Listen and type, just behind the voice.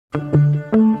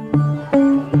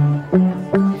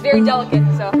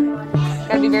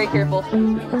careful.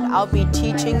 I'll be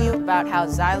teaching you about how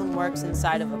xylem works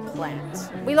inside of a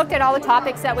plant. We looked at all the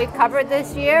topics that we've covered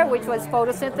this year, which was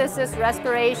photosynthesis,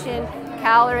 respiration,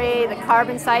 calorie, the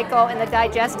carbon cycle, and the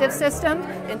digestive system.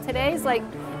 And today's like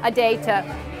a day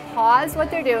to pause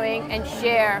what they're doing and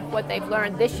share what they've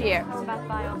learned this year.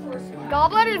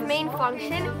 Gallbladder's main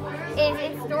function is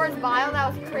it stores bile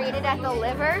that was created at the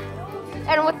liver.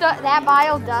 And what that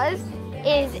bile does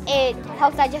is it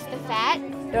helps digest the fat.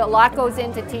 A lot goes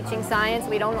into teaching science.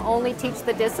 We don't only teach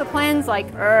the disciplines like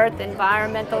earth,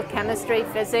 environmental, chemistry,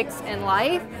 physics, and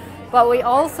life, but we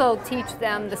also teach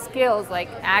them the skills like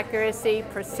accuracy,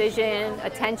 precision,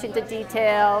 attention to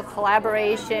detail,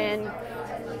 collaboration,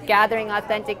 gathering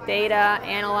authentic data,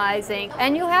 analyzing.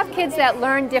 And you have kids that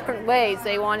learn different ways.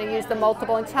 They want to use the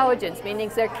multiple intelligence, meaning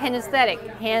they're kinesthetic,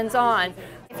 hands-on.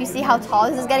 If you see how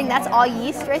tall this is getting, that's all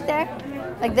yeast right there.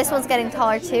 Like this one's getting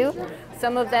taller too.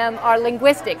 Some of them are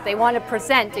linguistic. They want to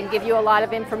present and give you a lot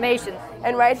of information.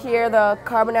 And right here, the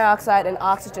carbon dioxide and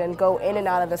oxygen go in and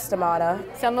out of the stomata.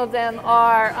 Some of them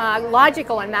are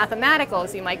logical and mathematical.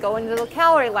 So you might go into the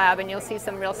calorie lab and you'll see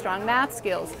some real strong math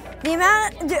skills. The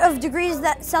amount of degrees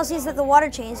Celsius that the water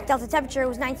changed, delta temperature,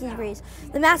 was 19 degrees.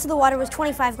 The mass of the water was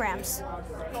 25 grams.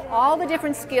 All the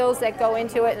different skills that go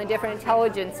into it and the different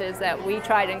intelligences that we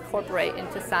try to incorporate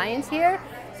into science here.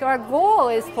 So our goal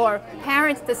is for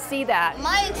parents to see that.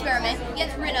 My experiment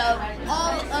gets rid of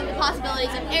all of the possibilities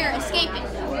of air escaping,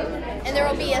 and there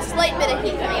will be a slight bit of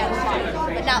heat coming out of the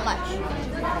bottom, but not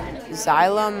much.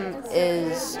 Xylem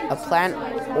is a plant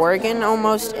organ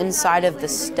almost inside of the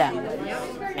stem,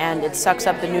 and it sucks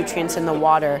up the nutrients in the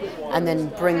water and then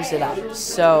brings it up.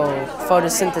 So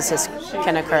photosynthesis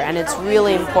can occur, and it's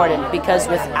really important because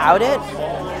without it,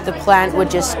 the plant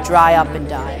would just dry up and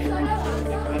die.